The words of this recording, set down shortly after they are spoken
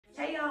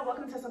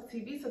welcome to Talk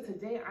TV. So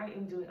today I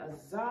am doing a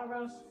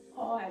Zara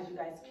haul, as you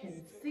guys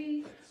can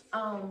see.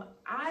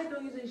 I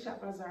don't usually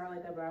shop at Zara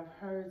like that, but I've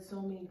heard so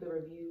many good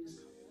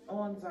reviews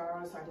on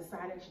Zara, so I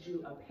decided to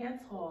do a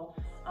pants haul.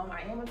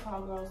 I am a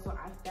tall girl, so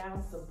I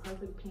found some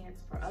perfect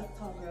pants for us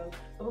tall girls.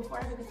 But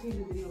before I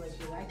continue the video, make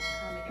sure you like,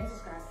 comment, and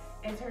subscribe,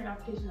 and turn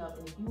notification up.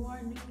 And if you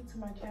are new to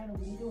my channel,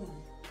 what are you doing?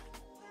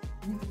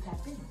 You need to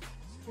tap in.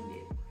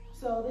 Period.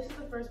 So this is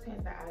the first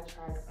pants that I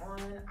tried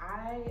on.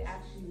 I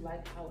actually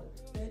like how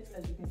it fits.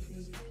 As you can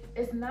see,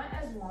 it's not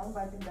as long,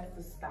 but I think that's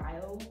the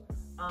style.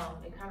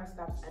 It kind of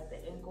stops at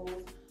the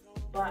ankles,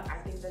 but I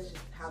think that's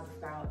just how the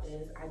style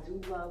is. I do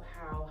love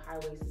how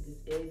high-waisted this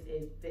is.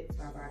 It fits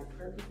my body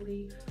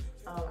perfectly.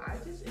 I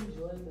just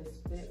enjoy this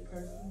fit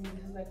personally.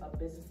 This is like a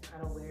business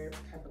kind of wear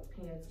type of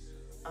pants.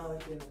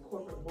 If you're in the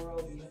corporate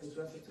world, you have to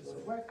dress up to go to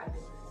work. I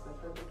think this is the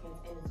perfect pants,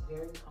 and it's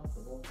very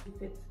comfortable. It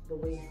fits the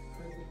waist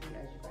perfectly,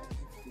 as you guys can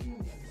see. A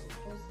little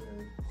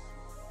closer.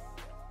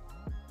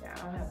 Yeah, I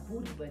don't have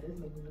booty, but this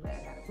makes me look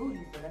like I got a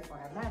booty, so that's why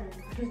it matters.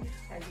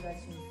 As you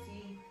guys can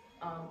see,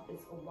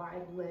 it's a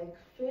wide leg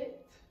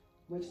fit,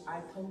 which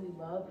I totally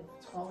love.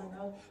 It's tall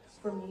enough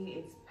for me.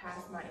 It's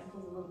past my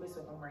ankles a little bit,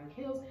 so if I'm wearing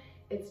heels,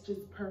 it's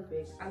just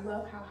perfect. I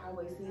love how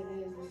high-waisted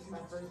it is. This is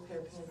my first pair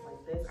of pants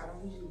like this. I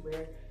don't usually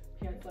wear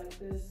pants like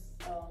this.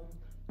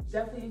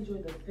 Definitely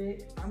enjoy the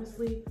fit.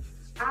 Honestly,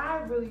 I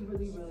really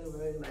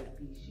like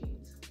these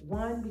jeans.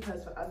 One,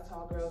 because for us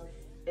tall girls,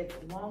 it's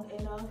long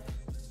enough,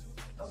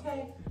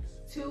 okay?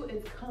 Two,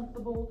 it's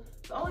comfortable.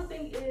 The only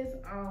thing is,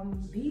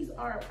 these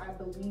are, I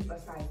believe, a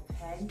size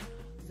 10.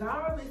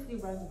 Zara basically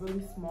runs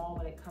really small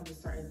when it comes to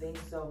certain things.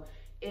 So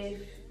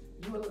if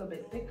you're a little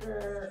bit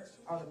thicker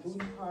on the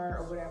booty part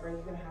or whatever,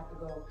 you're gonna have to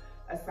go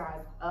a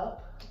size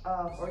up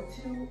or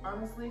two,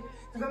 honestly.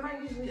 Because I'm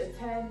not usually a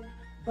 10,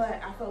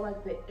 but I felt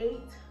like the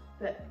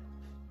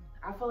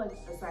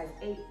size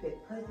 8 fit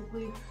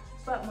perfectly.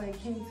 But when it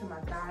came to my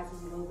thighs, it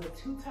was a little bit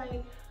too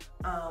tight.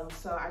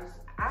 So I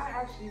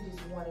actually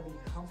just want to be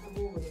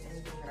comfortable with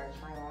anything that I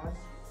try on.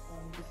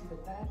 You can see the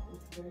back is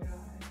very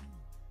high.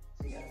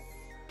 So yes,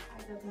 I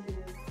definitely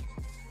did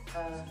a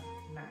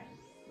 9.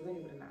 We're gonna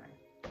give it a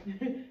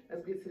 9.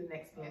 Let's get to the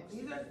next pants.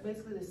 These are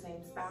basically the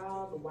same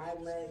style, the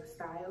wide leg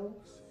style.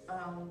 I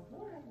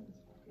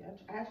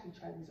actually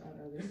tried these on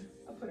earlier.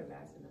 I'll put a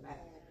mask in the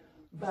back.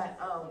 But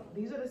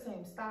these are the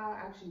same style.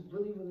 I actually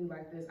really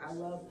like this. I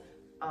love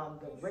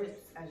the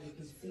rips, as you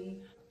can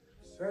see.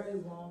 Very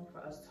long for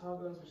us tall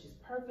girls, which is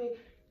perfect.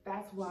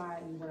 That's why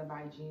you want to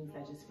buy jeans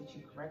that just fit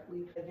you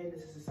correctly. Again,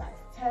 this is a size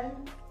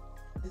 10.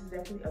 This is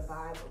definitely a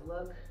vibe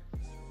look.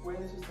 Wear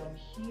this with some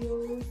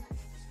heels.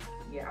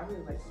 Yeah, I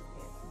really like these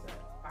pants. These are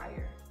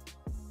fire.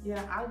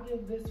 Yeah, I'll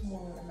give this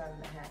one a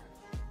 9.5.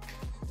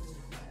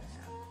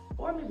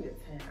 Or maybe a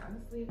 10.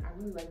 Honestly, I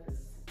really like this.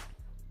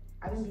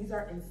 I think these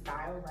are in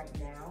style right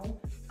now.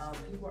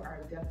 People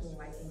are definitely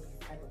liking these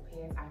type of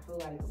pants. I feel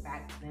like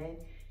back then,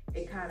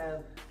 it kind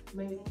of,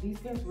 maybe these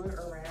pants were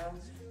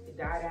around, it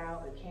died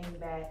out, it came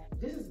back.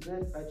 This is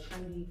good, a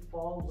trendy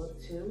fall look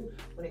too,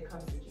 when it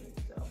comes to jeans.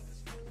 So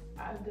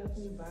I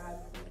definitely vibe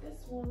with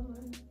this one.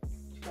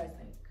 What you guys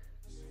think?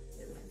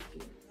 Yeah, this is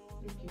cute.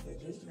 This is cute for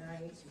date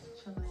night,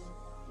 just chilling.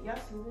 Y'all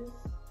see this?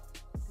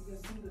 You can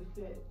see the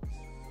fit.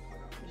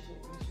 Hold on, let me show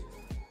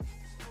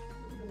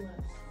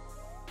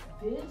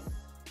you. This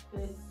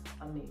fits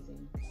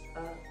amazing.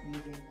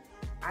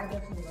 I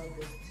definitely love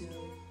this too.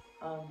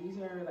 These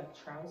are like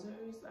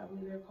trousers, I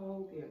believe they're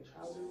called. Yeah,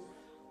 trousers.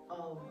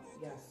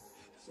 Yes,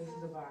 this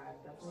is a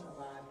vibe, definitely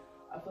a vibe.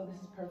 I feel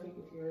this is perfect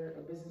if you're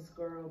a business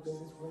girl,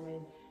 business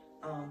woman,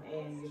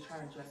 and you're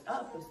trying to dress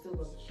up but still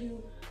look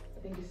cute. I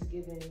think this is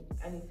giving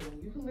anything.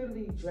 You can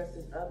literally dress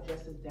this up,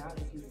 dress this down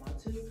if you want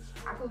to.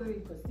 I could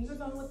literally put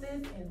sneakers on with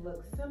this and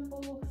look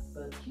simple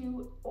but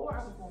cute, or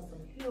I could put on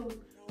some heels,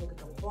 look at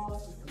the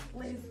boss with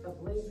some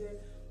blazer.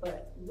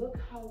 But look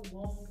how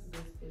long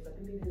this is. I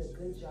think they did a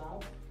good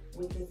job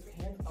with this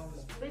pants on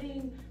the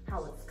fitting,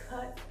 how it's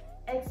cut,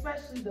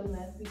 especially the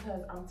length,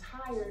 because I'm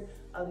tired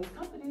of these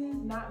companies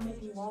not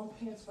making long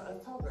pants for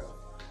us tall girls.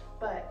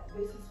 But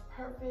this is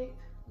perfect.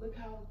 Look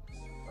how,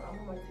 I'm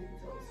on my tippy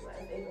toes, so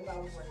if I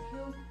was wearing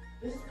heels,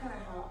 this is kind of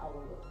how I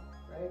would look,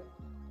 right?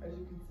 As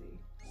you can see.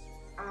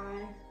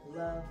 I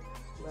love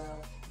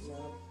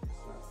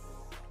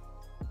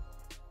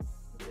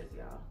this,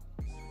 y'all.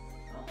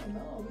 Oh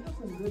no, we have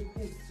some good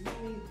picks. We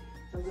made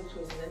some good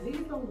choices. And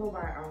these don't go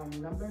by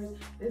numbers.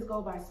 This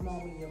go by small,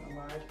 medium, and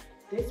large.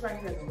 This right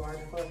here is a large. I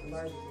feel like the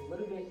large is a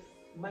little bit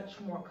much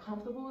more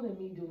comfortable than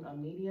me doing a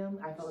medium.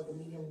 I felt like the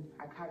medium,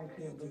 I kind of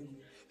couldn't really,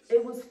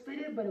 it was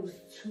fitted, but it was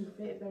too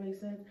fit, if that makes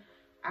sense.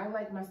 I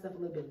like my stuff a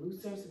little bit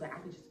looser so that I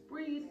can just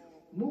breathe,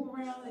 move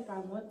around if I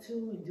want to,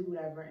 and do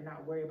whatever, and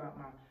not worry about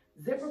my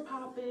zipper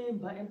popping,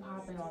 button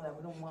popping, all that.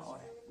 We don't want all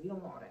that. We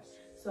don't want all that.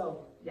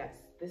 So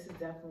yes, this is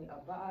definitely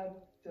a vibe.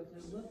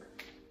 Definitely look.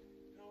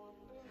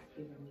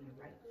 Giving me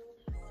life.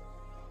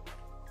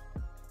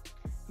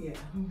 Yeah.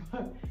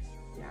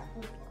 Yeah, I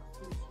feel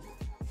cute.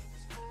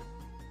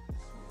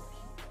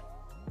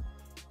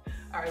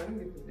 All right, let me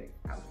get to the next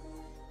outfit.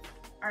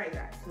 All right,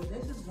 guys, so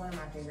this is one of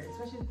my favorites,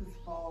 especially with this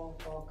fall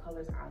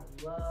colors. I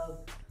love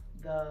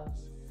the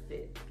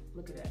fit.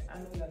 Look at that. I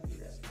know y'all see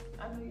that.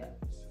 I know y'all,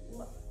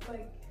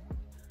 like,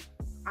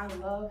 I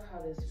love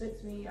how this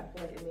fits me. I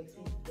feel like it makes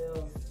me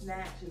feel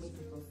snatched. It makes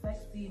me feel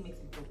sexy. It makes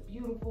me feel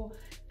beautiful.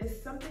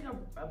 It's something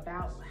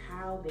about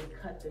how they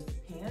cut this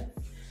pants.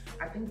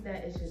 I think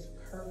that it's just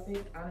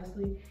perfect,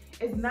 honestly.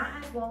 It's not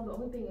as long, the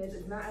only thing is,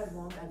 it's not as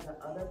long as the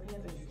other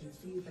pants. As you can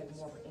see, it's like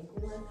more of an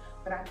ankle one,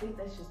 but I think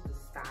that's just the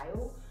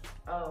style.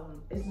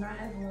 It's not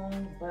as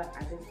long, but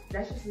I think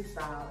that's just the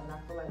style, and I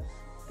feel like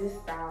this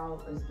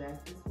style is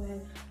best this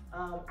way.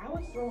 I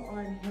would throw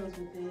on heels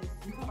with this.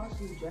 You can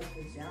actually dress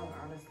this down,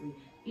 honestly.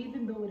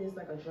 Even though it is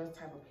like a dress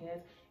type of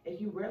pants, if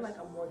you wear like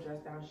a more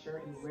dressed down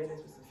shirt and you wear this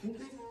with some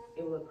sneakers,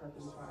 it will look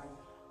perfectly fine.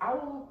 I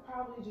will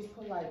probably just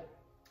put like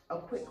a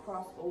quick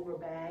crossover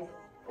bag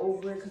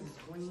over it because it's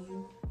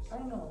green. I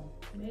don't know,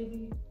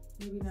 maybe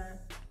not,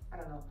 I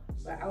don't know.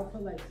 But I would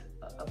put like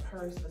a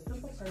purse, a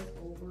simple purse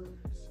over,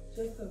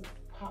 just to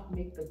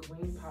make the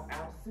green pop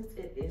out since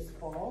it is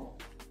fall.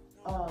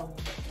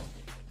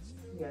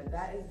 Yeah,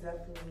 that is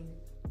definitely,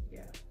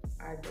 yeah,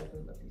 I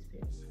definitely love these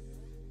pants.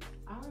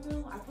 I don't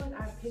know, I feel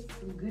like I picked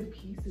some good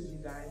pieces, you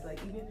guys. Like,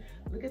 even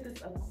look at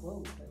this up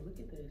close. Like, look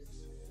at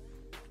this.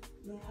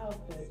 Look how it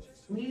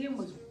fits. Medium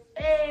was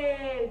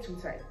way too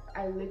tight.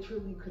 I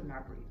literally could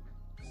not breathe.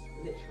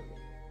 Literally.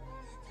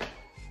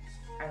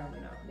 I don't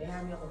know. They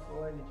had me on the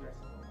floor in the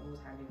dressing room.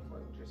 Almost had me on the floor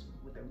in the dressing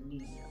room with a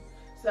medium.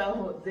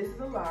 So this is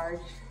a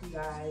large, you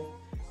guys.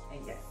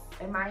 And yes,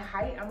 and my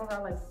height, I'm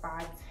around like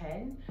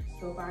 5'10".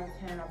 So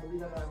 5'10", I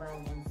believe I'm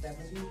around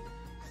 170.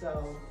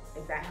 So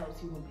if that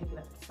helps you when picking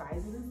up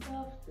sizes and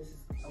stuff, this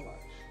is a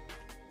large.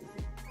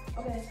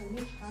 Okay, so let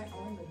me try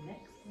on the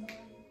next one.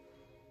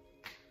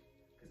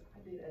 Because I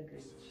did a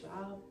good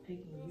job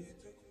picking these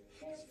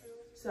pants.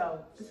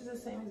 So this is the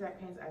same exact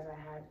pants as I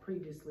had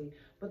previously,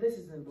 but this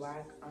is in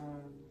black.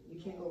 You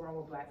can't go wrong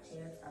with black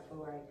pants. I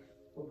feel like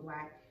with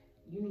black,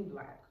 you need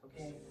black,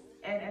 okay?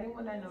 And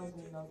anyone that knows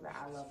me knows that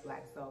I love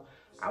black. So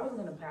I was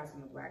gonna pass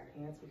on the black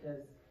pants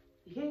because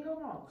you can't go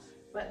wrong.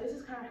 But this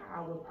is kind of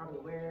how I would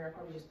probably wear it. I'd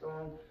probably just throw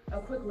on a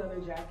quick leather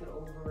jacket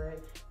over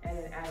it and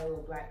then add a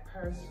little black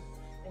purse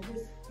and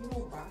just, you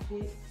know, rock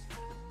it.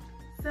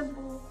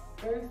 Simple,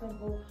 very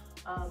simple.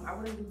 I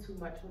wouldn't do too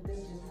much with this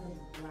just because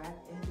it's black.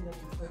 Anything that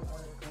you put on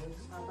is going to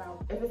pop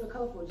out. If it's a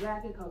colorful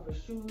jacket, colorful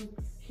shoes,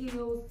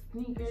 heels,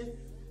 sneakers,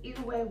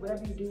 either way,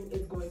 whatever you do,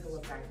 it's going to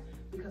look nice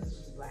because it's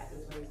just black.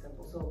 It's very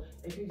simple. So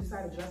if you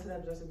decide to dress it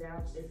up, dress it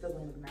down, it's still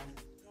going to look nice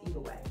either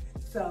way.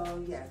 So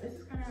yeah, this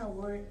is kind of how I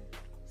wore it.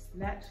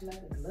 Snatch like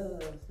a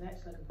glove,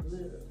 snatch like a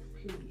glove,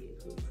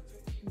 period.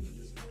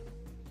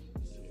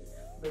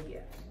 But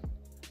yeah,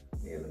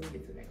 let me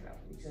get to the next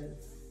outfit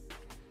because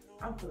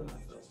I'm feeling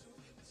myself,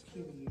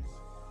 period.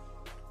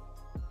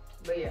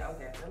 But yeah,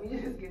 okay, let me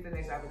just get to the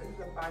next outfit. This is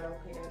a final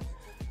pants.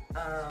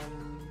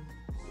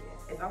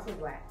 Yeah, it's also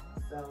black,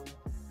 so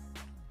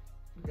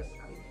just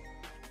how we get.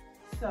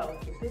 So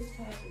this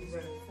pant is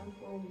very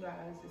simple, you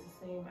guys. It's the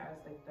same as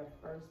like the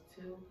first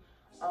two,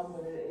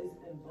 but it is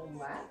in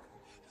black.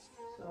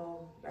 So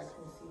you guys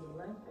can see the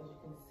length, as you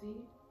can see.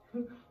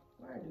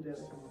 Why I do that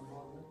like I'm a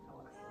model?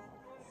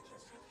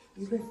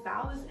 You can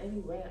style this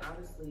anyway,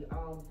 honestly.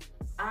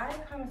 I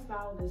kind of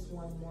style this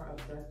one more of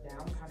dress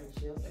down, kind of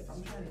chill. So if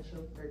I'm trying to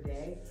chill for a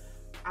day,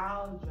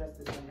 I'll dress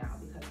this one down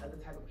because of the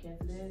type of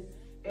pants it is.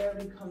 It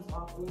already comes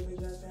off a little bit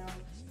dressed down,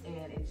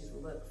 and it just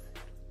looks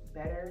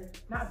better.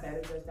 Not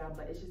better dressed down,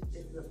 but it's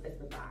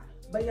the vibe.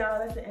 But y'all,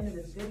 that's the end of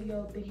this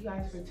video. Thank you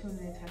guys for tuning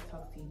in to Tech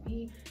Talk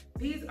TV.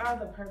 These are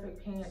the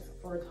perfect pants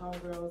for tall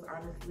girls,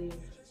 honestly.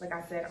 Like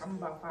I said, I'm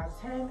about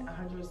 5'10",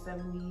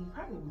 170,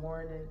 probably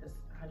more than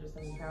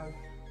 170 pounds,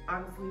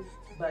 honestly.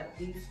 But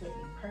these fit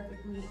me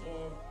perfectly.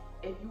 And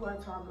if you are a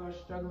tall girl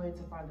struggling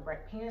to find the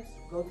right pants,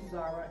 go to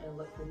Zara and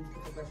look for these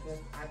particular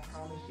pants. I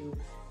promise you,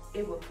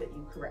 it will fit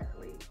you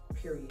correctly,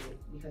 period,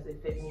 because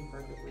it fit me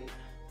perfectly.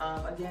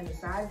 Again, the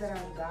size that I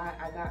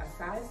got a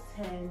size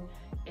 10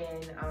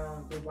 in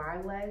the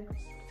wide leg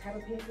type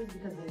of pants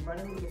because they run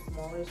a little bit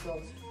smaller.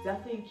 So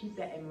definitely keep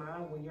that in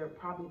mind when you're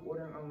probably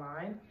ordering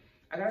online.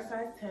 I got a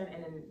size 10,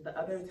 and then the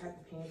other type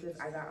of pants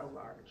I got a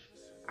large.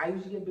 I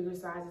usually get bigger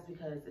sizes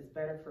because it's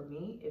better for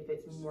me. It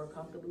fits me more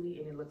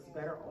comfortably and it looks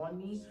better on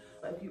me.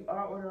 But if you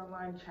are ordering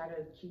online, try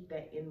to keep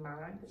that in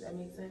mind, if that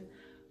makes sense.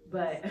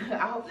 But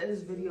I hope that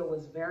this video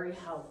was very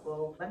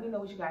helpful. Let me know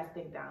what you guys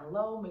think down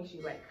below. Make sure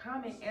you like,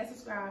 comment, and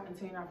subscribe, and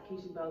turn your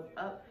notification bells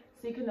up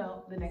so you can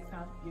know the next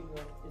time your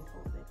girl is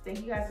posted. Thank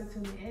you guys for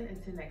tuning in.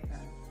 Until next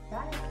time.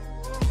 Bye.